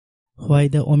Why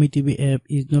the OmeTV app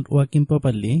is not working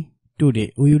properly?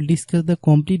 Today we will discuss the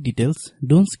complete details.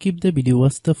 Don't skip the video,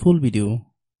 watch the full video.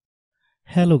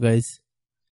 Hello guys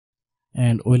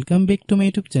and welcome back to my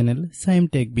YouTube channel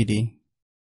Shaem Tech BD.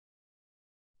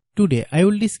 Today I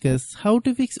will discuss how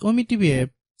to fix OmeTV app.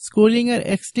 Scrolling are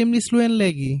extremely slow and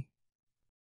laggy.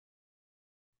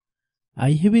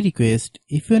 I have a request.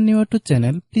 If you are new to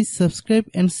channel, please subscribe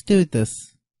and stay with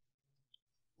us.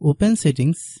 Open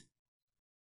settings.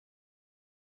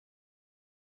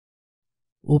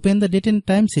 Open the date and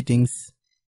time settings.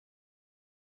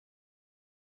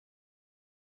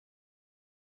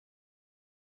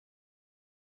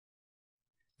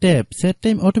 Tap Set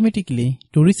Time automatically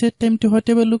to reset time to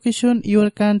whatever location you are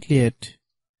currently at.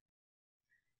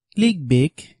 Click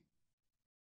Back.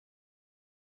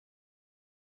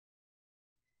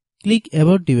 Click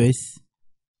About Device.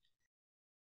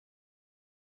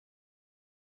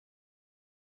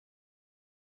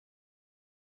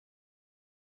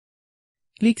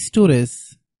 Click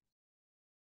Storage.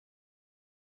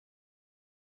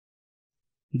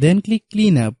 Then click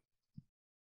Cleanup.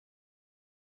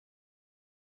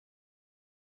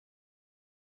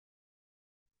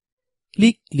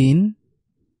 Click Clean.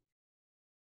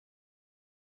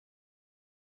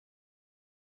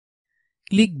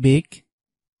 Click Back.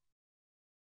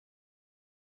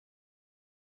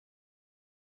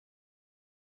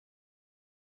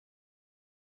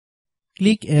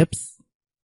 Click Apps.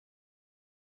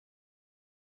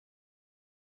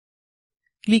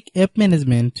 Click App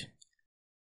Management.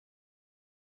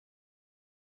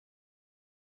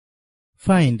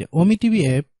 Find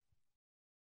OmeTV app.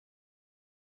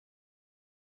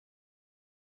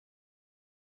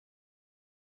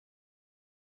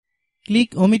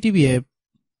 Click OmeTV app.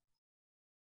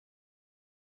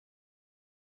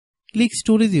 Click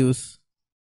Storage Use.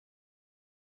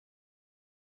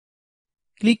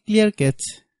 Click Clear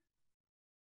Cache.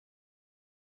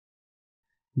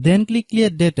 Then click Clear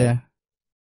Data.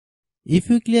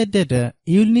 If you clear data,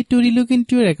 you will need to relog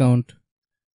into your account.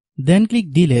 Then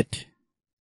click Delete.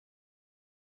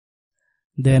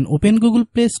 Then open Google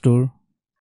Play Store.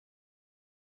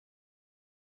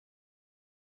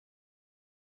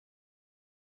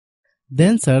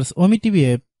 Then search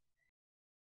OmeTV app.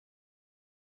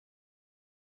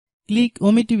 Click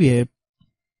OmeTV app.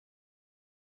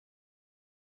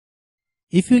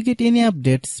 If you get any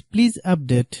updates, please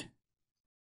update.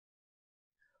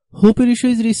 Hope your issue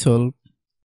is resolved.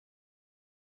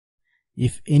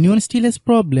 If anyone still has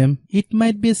problem, it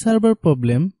might be a server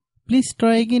problem. Please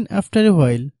try again after a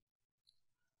while.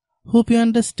 Hope you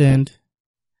understand.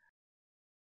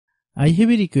 I have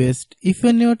a request. If you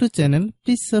are new to channel,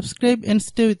 please subscribe and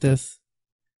stay with us.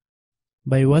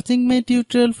 By watching my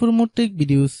tutorial for more tech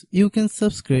videos, you can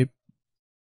subscribe.